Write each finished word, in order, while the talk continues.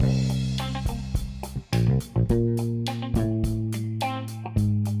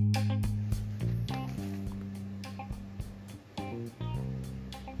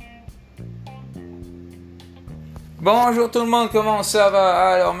Bonjour tout le monde, comment ça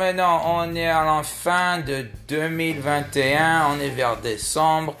va? Alors maintenant, on est à la fin de 2021, on est vers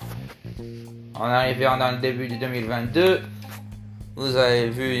décembre. On arrive dans le début de 2022. Vous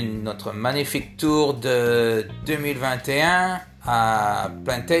avez vu notre magnifique tour de 2021 à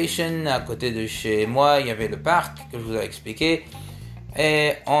Plantation, à côté de chez moi. Il y avait le parc que je vous ai expliqué.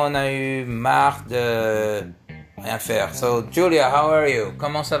 Et on a eu marre de rien faire. So, Julia, how are you?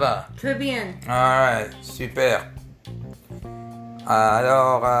 Comment ça va? Très bien. Alright, super.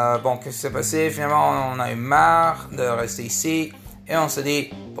 Alors, bon, qu'est-ce qui s'est passé? Finalement, on a eu marre de rester ici. Et on s'est dit,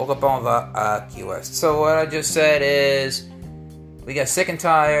 pourquoi pas on va à Key West. So what I just said is, we got sick and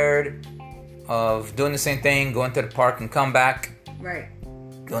tired of doing the same thing, going to the park and come back. Right.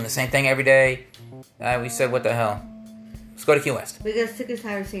 Doing the same thing every day. We said, what the hell? Let's go to Key West. We got sick and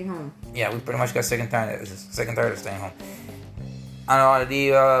tired of staying home. Yeah, we pretty much got sick and tired of staying home. Alors, on a dit,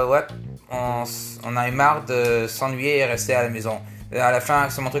 ouais, on a eu marre de s'ennuyer et rester à la maison. Et à la fin, le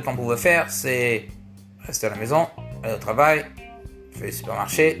seul truc qu'on pouvait faire, c'est rester à la maison, aller au travail, faire le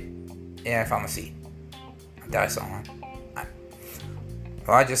supermarché et à la pharmacie. Intéressant, hein? Ouais.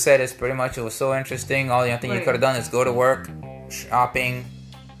 What I just said is pretty much, it was so interesting. All the only thing you could have done is go to work, shopping,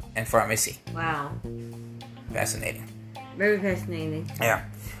 and pharmacy. Wow. Fascinating. Very fascinating. Yeah.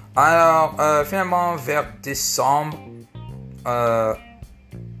 Alors, finalement, vers décembre,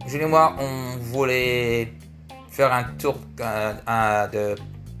 Julie et moi, on voulait faire un tour de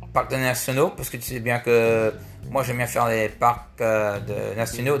parcs nationaux, parce que tu sais bien que moi j'aime bien faire les parcs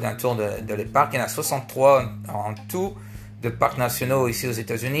nationaux, d'un tour de les parcs. Il y en a 63 en tout de parcs nationaux ici aux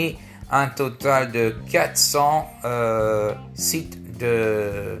États-Unis, un total de 400 sites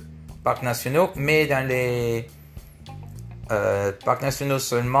de parcs nationaux, mais dans les parcs nationaux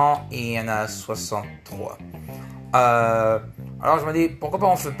seulement, il y en a 63. Alors je me dis, pourquoi pas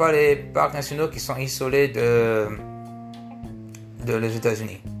on fait pas les parcs nationaux qui sont isolés de les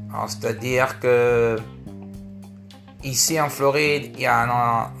États-Unis. Alors c'est-à-dire que ici en Floride, il y a un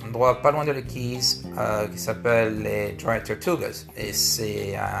endroit pas loin de les Keys qui s'appelle les Dry Tortugas, et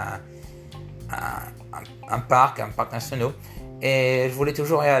c'est un parc national, et je voulais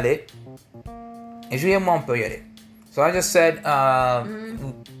toujours y aller, et Julie et moi on peut y aller. So I just said,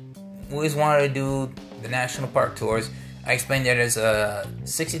 we always wanted to do the national park tours. I explained that there's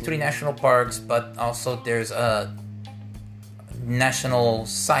 63 national parks, but also there's national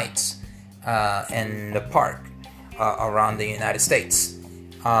sites in the park around the United States.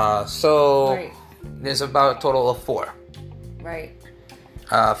 So Right. there's about a total of 4. Right.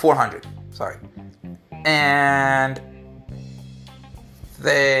 400, sorry. And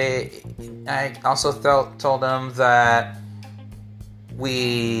I also told them that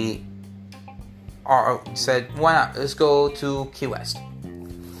we said, why not, let's go to Key West.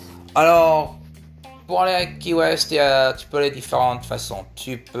 Alors, pour aller à Key West, tu peux aller de différentes façons.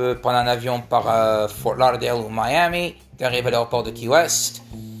 Tu peux prendre un avion par Fort Lauderdale ou Miami, tu arrives à l'aéroport de Key West,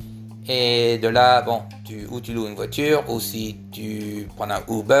 et de là, bon, tu loues une voiture, ou si tu prends un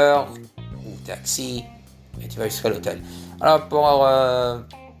Uber ou taxi, et tu vas jusqu'à l'hôtel. Alors, pour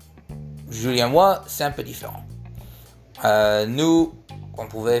Julie et moi, c'est un peu différent. Nous, qu'on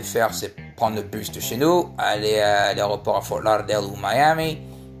pouvait faire, c'est prendre le bus de chez nous, aller à l'aéroport à Fort Lauderdale ou Miami,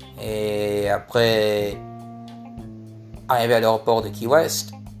 et après arriver à l'aéroport de Key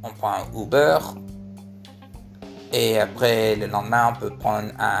West, on prend un Uber, et après le lendemain on peut prendre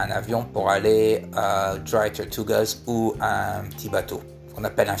un avion pour aller à Dry Tortugas ou un petit bateau qu'on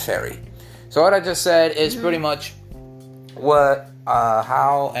appelle un ferry. So what I just said is pretty much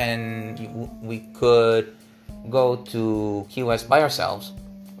how and we could go to Key West by ourselves.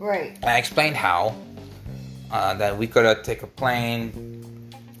 Right. I explained how that we could take a plane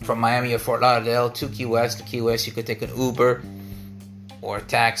from Miami or Fort Lauderdale to Key West. To Key West, you could take an Uber or a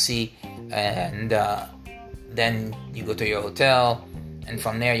taxi, and then you go to your hotel, and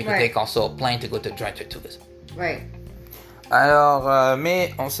from there you could take also a plane to go to Dry Tortugas. Right. Alors,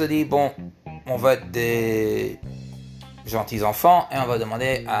 mais on se dit, bon, on va être des gentils enfants et on va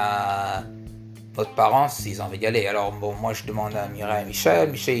demander à votre parents s'ils ont envie d'y aller. Alors bon, moi je demande à Mireille et Michel.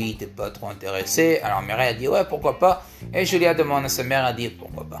 Michel il n'était pas trop intéressé. Alors Mireille a dit ouais, pourquoi pas. Et Julia demande à sa mère, a dit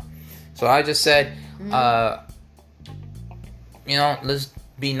pourquoi pas. So I just said, let's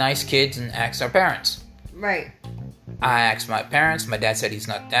be nice kids and ask our parents. Right. I asked my parents. My dad said he's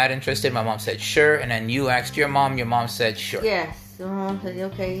not that interested. My mom said sure. And then you asked your mom. Your mom said sure. Yes. So mom said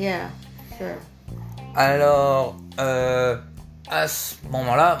okay, yeah, sure. Alors, à ce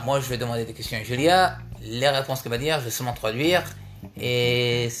moment-là, moi je vais demander des questions à Julia, les réponses qu'elle va dire, je vais seulement traduire,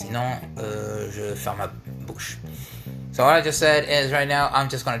 et sinon je ferme ma bouche. So what I just said is right now I'm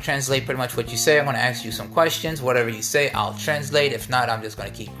just going to translate pretty much what you say. I'm going to ask you some questions. Whatever you say, I'll translate. If not, I'm just going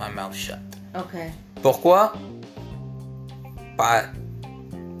to keep my mouth shut. Okay. Pourquoi? Bah,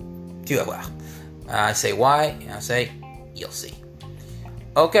 tu vas voir. I say why, and I say you'll see.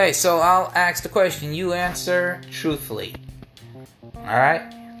 Okay, so I'll ask the question. You answer truthfully. Alright?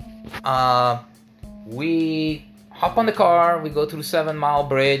 We hop on the car, we go through the 7 Mile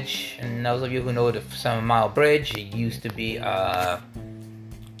Bridge, and those of you who know the 7 Mile Bridge, it used to be a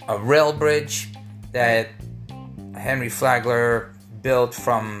rail bridge that Henry Flagler built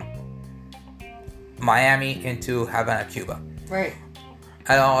from Miami into Havana, Cuba. Right.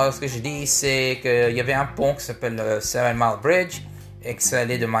 Alors, ce que je dis, c'est qu'il y avait un pont qui s'appelle le 7 Mile Bridge et que ça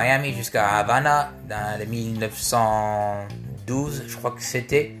allait de Miami jusqu'à Havana dans les 1912, je crois que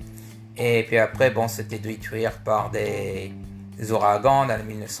c'était. Et puis après, bon, c'était détruit par des ouragans dans les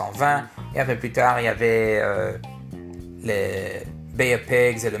 1920. Et un peu plus tard, il y avait les Bay of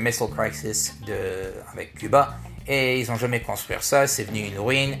Pigs et le Missile Crisis avec Cuba. Et ils n'ont jamais construit ça, c'est venu une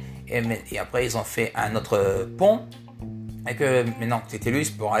ruine. Et après, ils ont fait un autre pont. Et que maintenant, c'était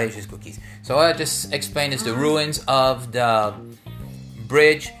juste pour aller jusqu'aux Keys. So what I just explained is the ruins of the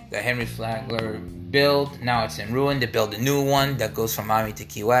bridge that Henry Flagler built. Now it's in ruin. They built a new one that goes from Miami to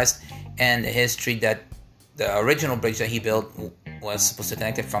Key West. And the history that the original bridge that he built was supposed to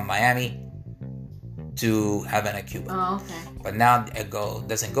connect it from Miami to Havana, Cuba. Oh, okay. But now it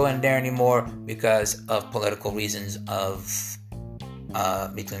doesn't go in there anymore because of political reasons of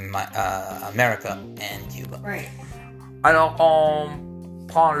between America and Cuba. Right. Alors, on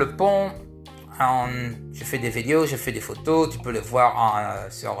prend le pont, je fais des vidéos, je fais des photos, tu peux le voir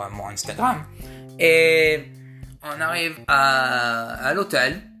sur mon Instagram. Et on arrive à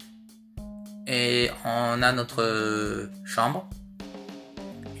l'hôtel et on a notre chambre.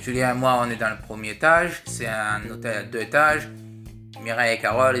 Julien et moi, on est dans le premier étage. C'est un hôtel à 2 étages. Mireille et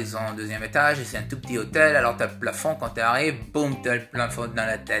Carole, ils ont le 2e étage et c'est un tout petit hôtel. Alors t'as le plafond quand t'arrives, boum, t'as le plafond dans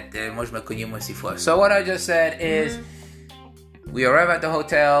la tête. Et moi, je me cognais moi 6 fois. So what I just said is, we arrive at the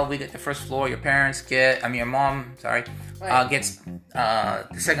hotel, we get the first floor, your mom, right. Gets the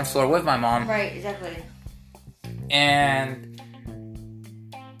 2nd floor with my mom. Right, exactly. And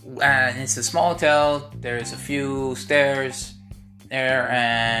it's a small hotel, there's a few stairs there,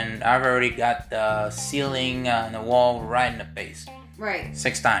 and I've already got the ceiling and the wall right in the face. Right.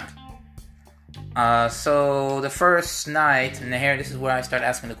 6 times. So the first night, and here, this is where I start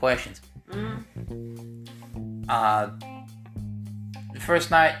asking the questions. The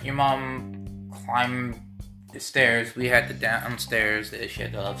first night, your mom climbed the stairs. We had the downstairs. She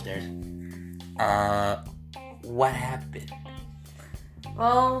had the upstairs. What happened?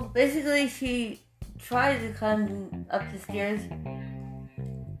 Well, basically, she tried to climb up the stairs,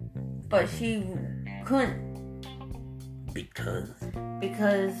 but she couldn't. Because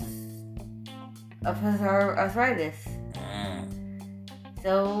of her arthritis.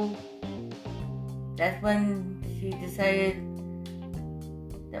 So that's when she decided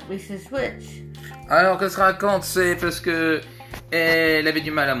that we should switch. Alors, qu'elle se raconte, c'est parce que elle avait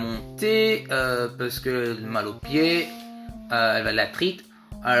du mal à monter, parce que mal aux pieds, elle avait l'arthrite.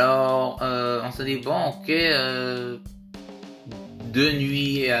 Alors, on s'est dit, bon, ok, 2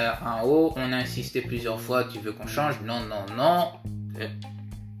 nuits en haut, on a insisté plusieurs fois, tu veux qu'on change? Non.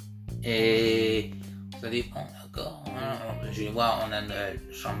 Et on s'est dit, bon, d'accord, je vais voir, on a une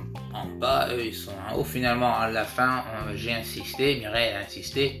chambre en bas, eux ils sont en haut. Finalement, à la fin, j'ai insisté, Mireille a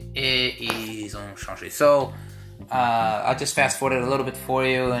insisté, et ils ont changé. So, I just fast forwarded a little bit for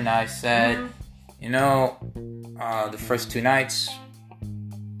you, and I said, you know, the first 2 nights,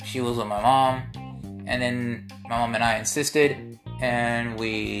 she was with my mom, and then my mom and I insisted, and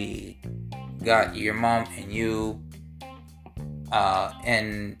we got your mom and you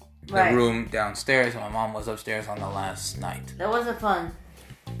in the room downstairs. My mom was upstairs on the last night. That wasn't fun.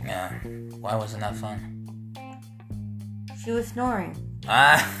 Yeah. Why wasn't that fun? She was snoring.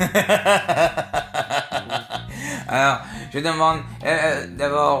 Alors, je demande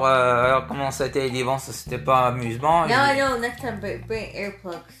d'abord alors comment ça a été dit, bon, ça c'était pas amusant. Now I know, next time bring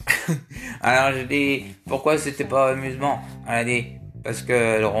earplugs. Alors je dis pourquoi c'était pas amusant. Elle a dit parce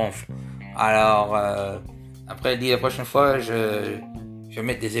qu'elle ronfle. Alors après elle dit la prochaine fois je vais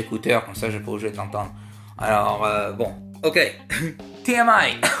mettre des écouteurs comme ça je peux jouer de l'entendre. Alors bon, ok.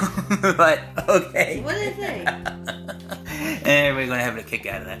 TMI. But okay. What did it say? And we're gonna have a kick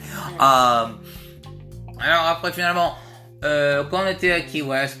out of that. Alors après finalement, quand on était à Key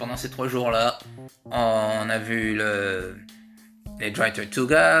West pendant ces 3 jours-là, on a vu les Dry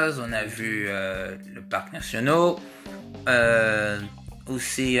Tortugas, on a vu le parc national.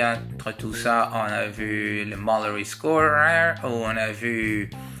 aussi, entre tout ça, on a vu le Mallory Square, où on a vu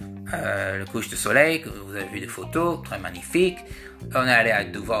le couche de soleil, vous avez vu des photos, très magnifiques. On est allé à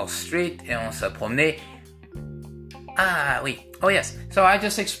Duval Street et on s'est promené. Ah oui, oh yes. So I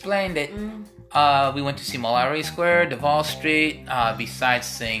just explained it. We went to see Mallory Square, Duval Street, besides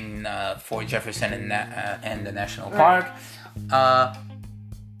seeing Fort Jefferson and the National Park.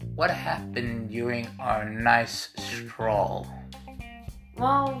 What happened during our nice stroll?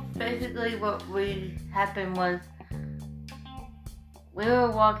 Well, basically what happened was we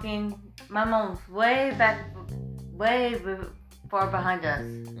were walking. My mom was way far behind us.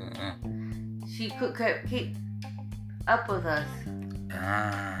 Mm-hmm. She could keep up with us.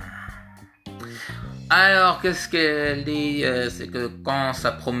 Alors, qu'est-ce qu'elle dit? C'est que quand on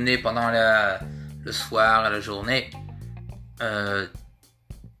s'est promené pendant le soir et la journée,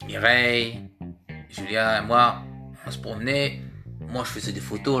 Mireille, Julia et moi, on se promenait. Moi, je faisais des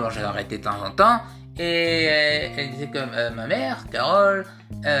photos, alors j'ai arrêté de temps en temps. Et elle disait que ma mère, Carole,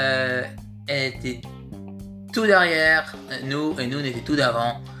 elle était tout derrière nous, et nous, on était tout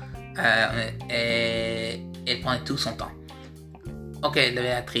d'avant. Et elle prenait tout son temps. Ok, elle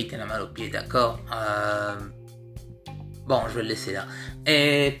avait arthrite, elle a mal au pied, d'accord. Bon, je vais le laisser là.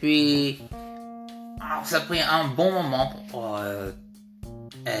 Et puis, alors, ça a pris un bon moment pour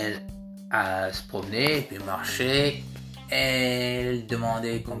elle à se promener, et puis marcher. Elle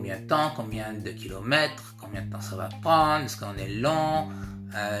demandait combien de temps, combien de kilomètres, combien de temps ça va prendre, est-ce qu'on est long,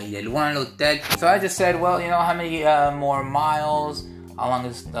 il est loin l'hôtel. So I just said, well, you know, how many more miles, how long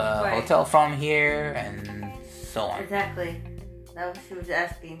is the hotel from here, and so on. Exactly. That's what she was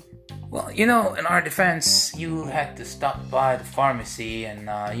asking. Well, you know, in our defense, you had to stop by the pharmacy, and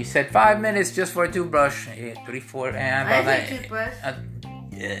you said 5 minutes just for a toothbrush. 3, 4, and I didn't say toothbrush.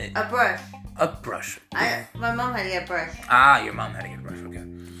 A brush. A brush. My mom had to get a brush. Ah, your mom had to get a brush, okay.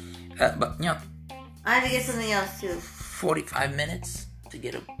 But, you know, I had to get something else too. 45 minutes to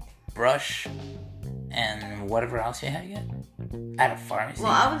get a brush and whatever else you had to get at a pharmacy.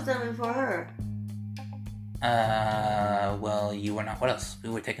 Well, I was done before her. Well, you were not. What else? We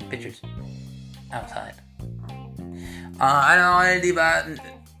were taking pictures outside. Alors, elle dit, bah,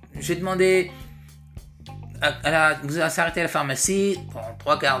 j'ai demandé. Elle s'est arrêtée à la pharmacie pendant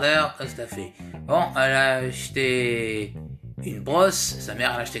 3 quarts d'heure. Qu'est-ce que t'as fait? Bon, elle a acheté une brosse. Sa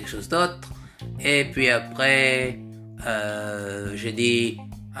mère a acheté quelque chose d'autre. Et puis après, j'ai dit,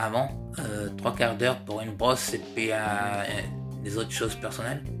 ah bon, 3 quarts d'heure pour une brosse et puis des autres choses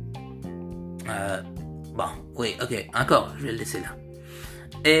personnelles. Bon, oui, ok, encore, je vais le laisser là.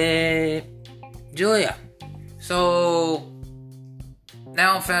 Et Julia, so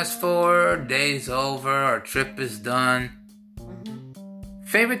now fast forward, day's over, our trip is done.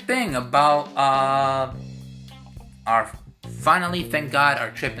 Favorite thing about our finally, thank God,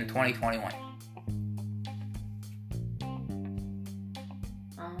 our trip in 2021.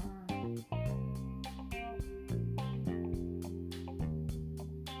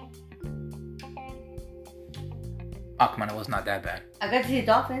 Oh, come on, it was not that bad. I got to see a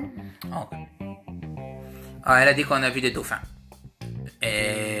dolphin. Oh, okay. Elle a dit qu'on a vu des dauphins.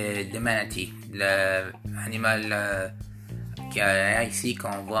 Et des manatees. L'animal qui est ici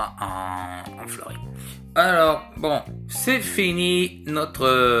qu'on voit en Floride. Alors, bon, c'est fini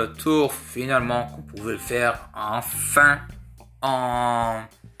notre tour finalement qu'on pouvait le faire enfin en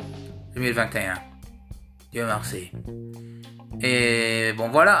 2021. Dieu merci. Et bon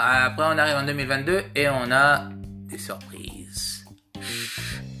voilà, après on arrive en 2022 et on a des surprises.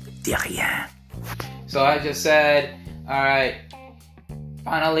 Dis rien. So I just said, alright,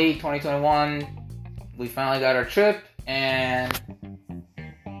 finally 2021, we finally got our trip and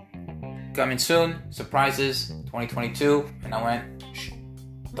coming soon, surprises 2022. And I went, shh,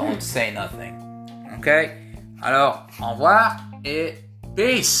 don't say nothing. Okay? Alors, au revoir et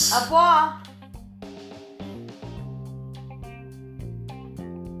peace. Au revoir.